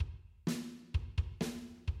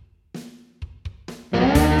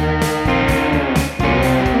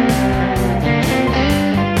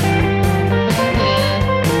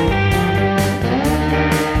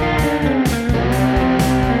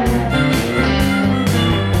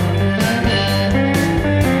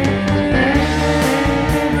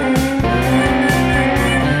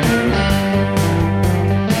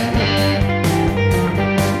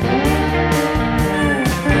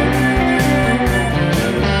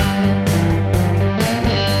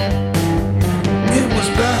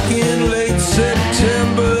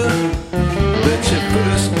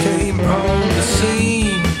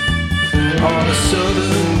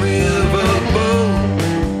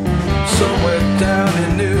down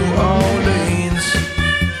in New Orleans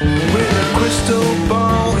with a crystal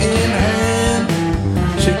ball in hand.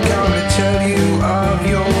 She gonna tell you of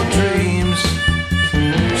your dreams.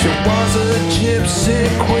 She was a gypsy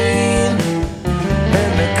queen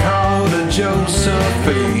and they called her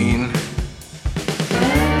Josephine.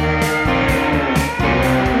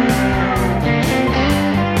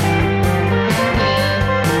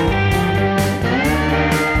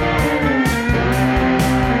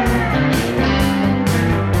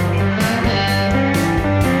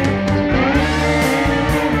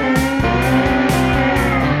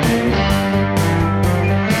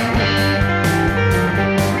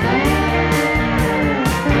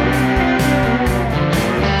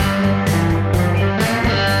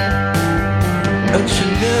 And she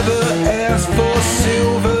never asked for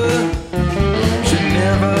silver, she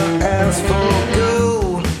never asked for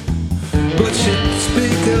gold, but she'd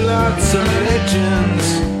speak lots of legends,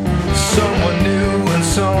 some were new and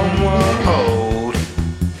some were old.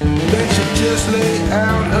 Then she'd just lay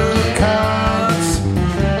out her cards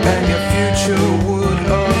and your future would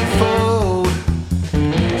unfold.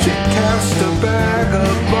 She'd cast a bag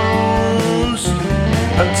of bones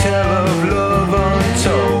and tell of love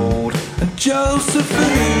untold.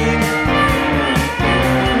 Josephine,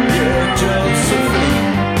 yeah, Josephine,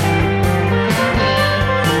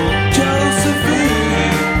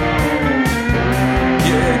 Josephine,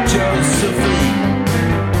 yeah, Josephine,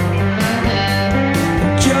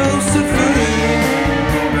 Josephine,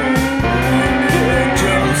 yeah,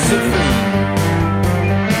 Josephine,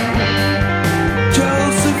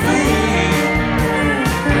 Josephine,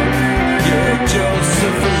 yeah,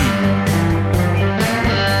 Josephine.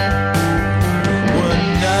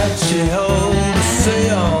 She held a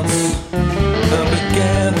seance and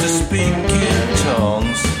began to speak in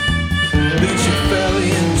tongues. Then she fell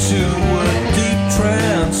into a deep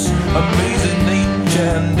trance, amazing each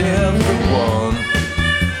and everyone.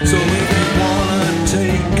 So if you wanna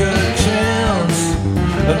take a chance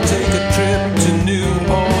and take a trip to New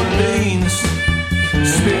Orleans,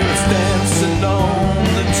 spirits dancing on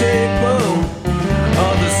the table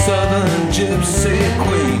of the Southern Gypsy Queen.